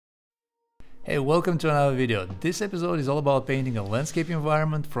Hey, welcome to another video. This episode is all about painting a landscape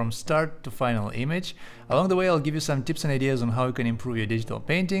environment from start to final image. Along the way, I'll give you some tips and ideas on how you can improve your digital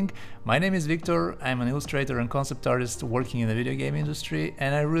painting. My name is Victor, I'm an illustrator and concept artist working in the video game industry,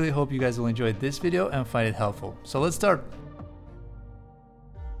 and I really hope you guys will enjoy this video and find it helpful. So let's start!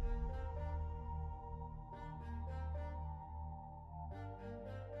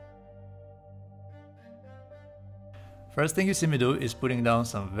 First thing you see me do is putting down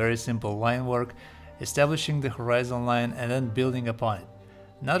some very simple line work, establishing the horizon line and then building upon it.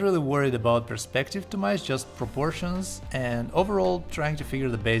 Not really worried about perspective too much, just proportions and overall trying to figure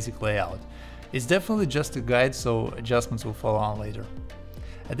the basic layout. It's definitely just a guide, so adjustments will follow on later.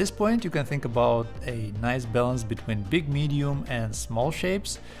 At this point you can think about a nice balance between big, medium and small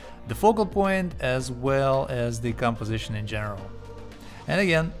shapes, the focal point as well as the composition in general. And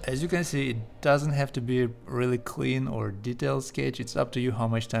again, as you can see, it doesn't have to be a really clean or detailed sketch, it's up to you how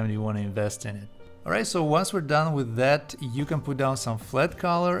much time you want to invest in it. Alright, so once we're done with that, you can put down some flat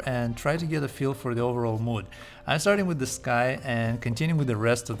color and try to get a feel for the overall mood. I'm starting with the sky and continuing with the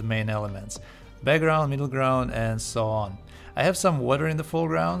rest of the main elements. Background, middle ground, and so on. I have some water in the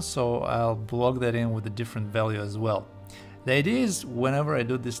foreground, so I'll block that in with a different value as well. The idea is, whenever I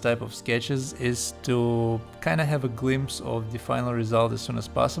do this type of sketches, is to kind of have a glimpse of the final result as soon as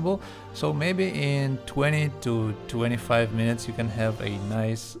possible. So maybe in 20 to 25 minutes you can have a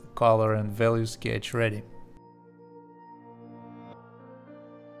nice color and value sketch ready.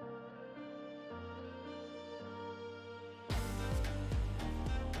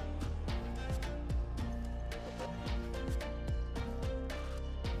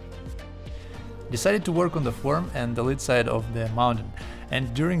 Decided to work on the form and the lid side of the mountain,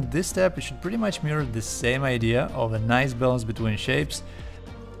 and during this step you should pretty much mirror the same idea of a nice balance between shapes.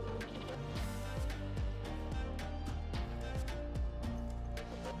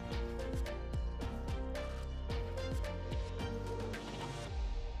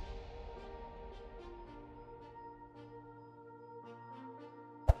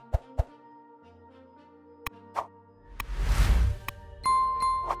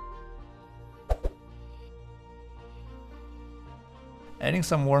 Adding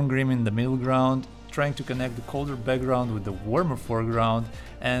some warm green in the middle ground, trying to connect the colder background with the warmer foreground,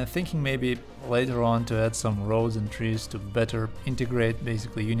 and thinking maybe later on to add some roads and trees to better integrate,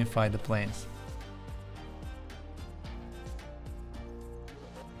 basically unify the planes.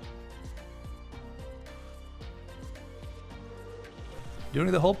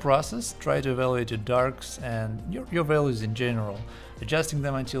 During the whole process, try to evaluate your darks and your values in general, adjusting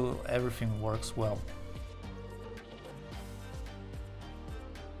them until everything works well.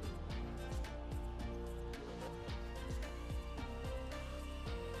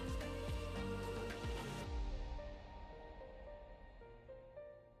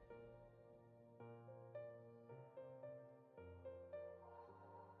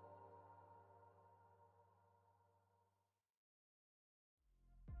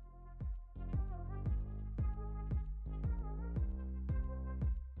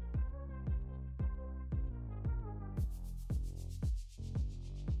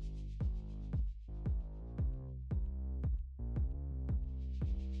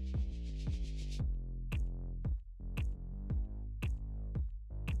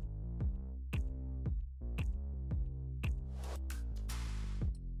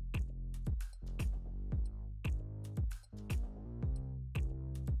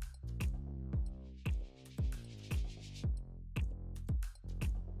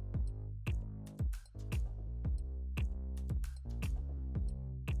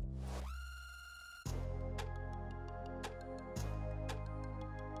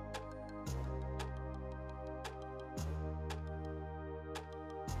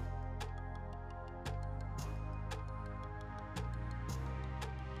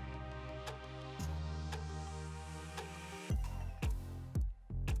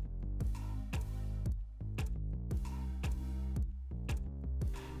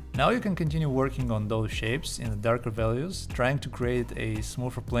 Now you can continue working on those shapes in the darker values, trying to create a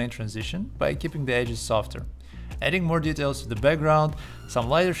smoother plane transition by keeping the edges softer. Adding more details to the background, some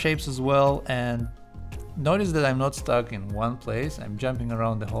lighter shapes as well, and notice that I'm not stuck in one place, I'm jumping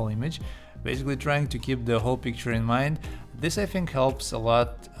around the whole image, basically trying to keep the whole picture in mind. This I think helps a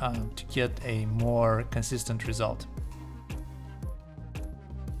lot to get a more consistent result.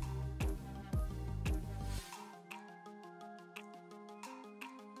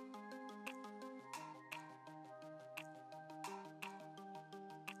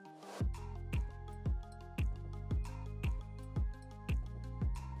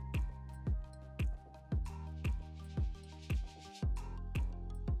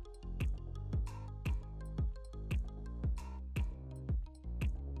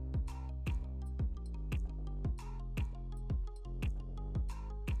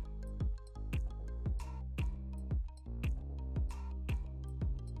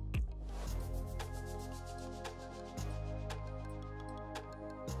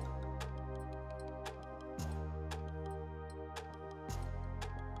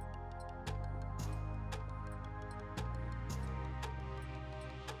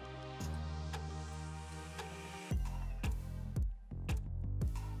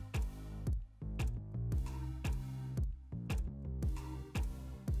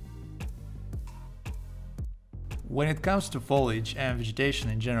 When it comes to foliage and vegetation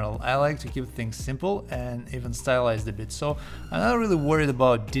in general, I like to keep things simple and even stylized a bit, so I'm not really worried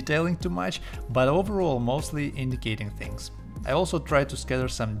about detailing too much, but overall mostly indicating things. I also try to scatter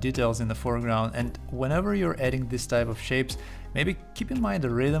some details in the foreground, and whenever you're adding this type of shapes, maybe keep in mind the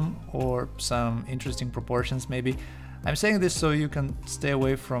rhythm or some interesting proportions maybe. I'm saying this so you can stay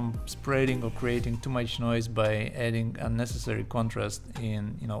away from spreading or creating too much noise by adding unnecessary contrast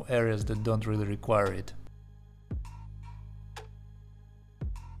in areas that don't really require it.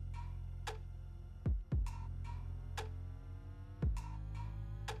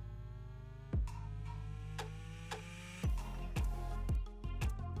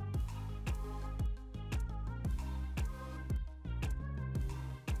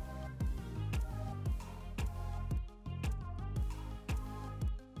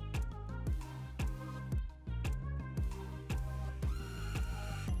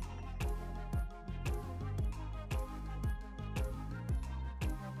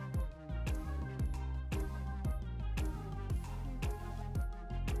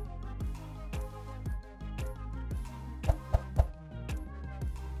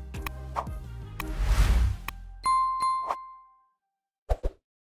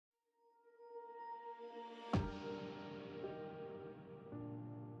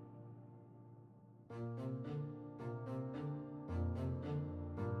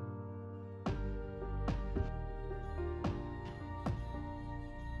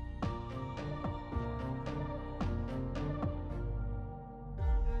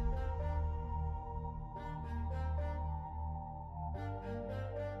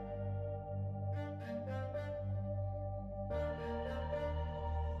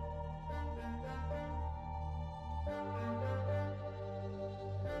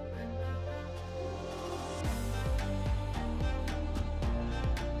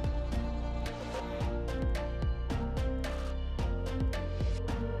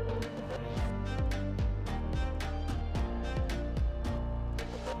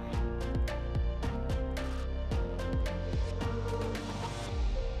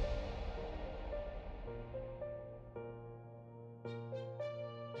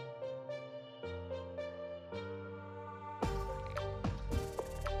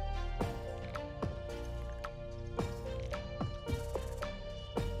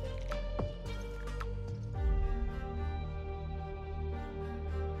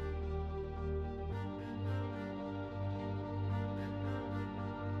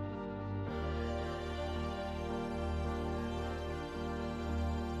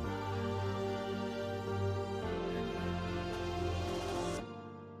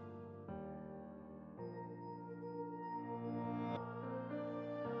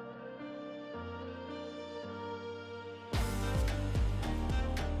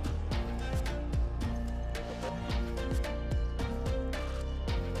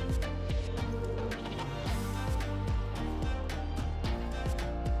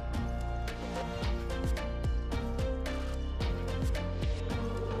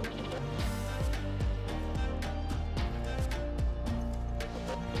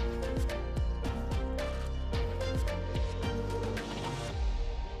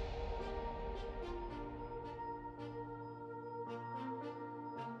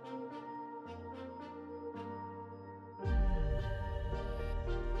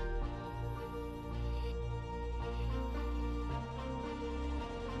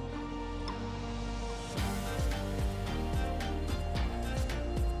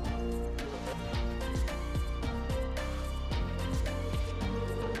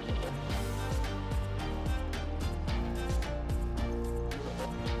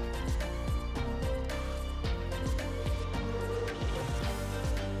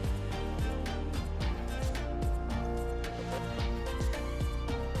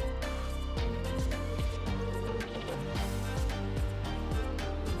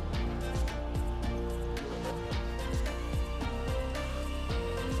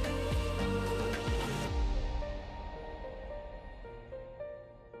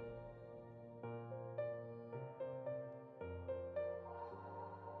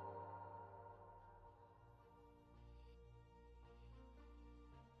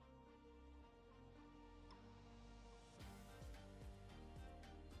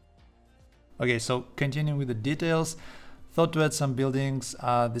 Okay, so continuing with the details, thought to add some buildings.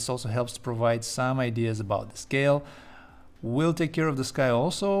 This also helps to provide some ideas about the scale. We'll take care of the sky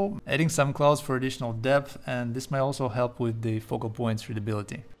also, adding some clouds for additional depth, and this might also help with the focal point's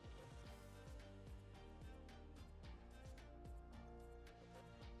readability.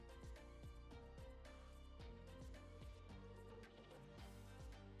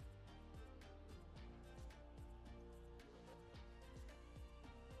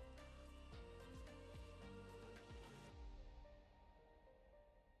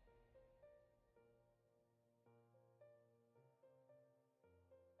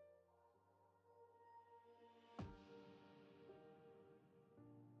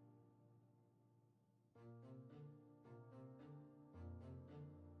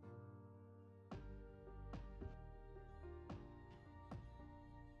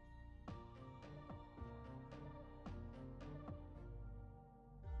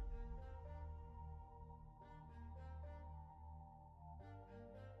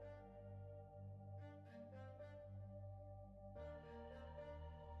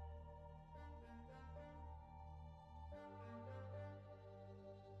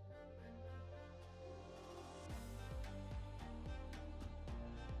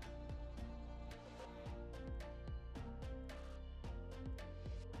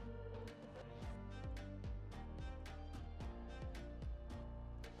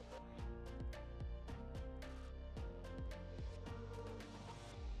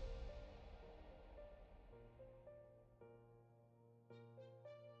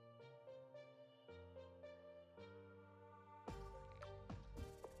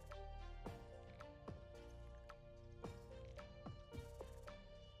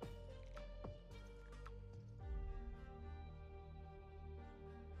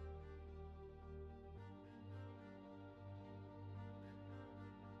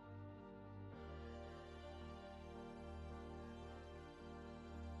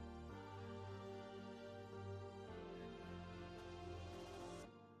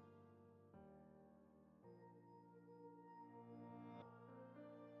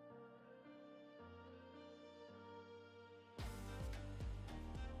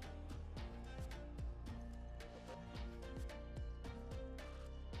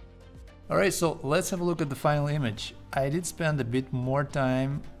 Alright, so let's have a look at the final image. I did spend a bit more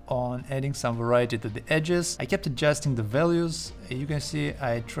time on adding some variety to the edges. I kept adjusting the values. You can see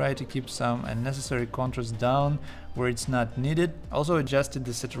I tried to keep some unnecessary contrast down where it's not needed. Also adjusted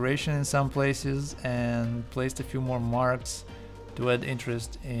the saturation in some places and placed a few more marks to add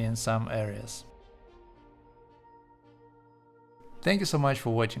interest in some areas. Thank you so much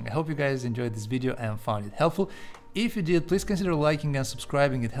for watching. I hope you guys enjoyed this video and found it helpful. If you did, please consider liking and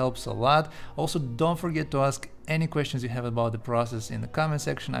subscribing, it helps a lot. Also, don't forget to ask any questions you have about the process in the comment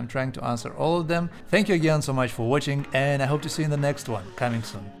section. I'm trying to answer all of them. Thank you again so much for watching, and I hope to see you in the next one, coming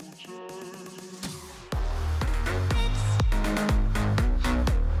soon.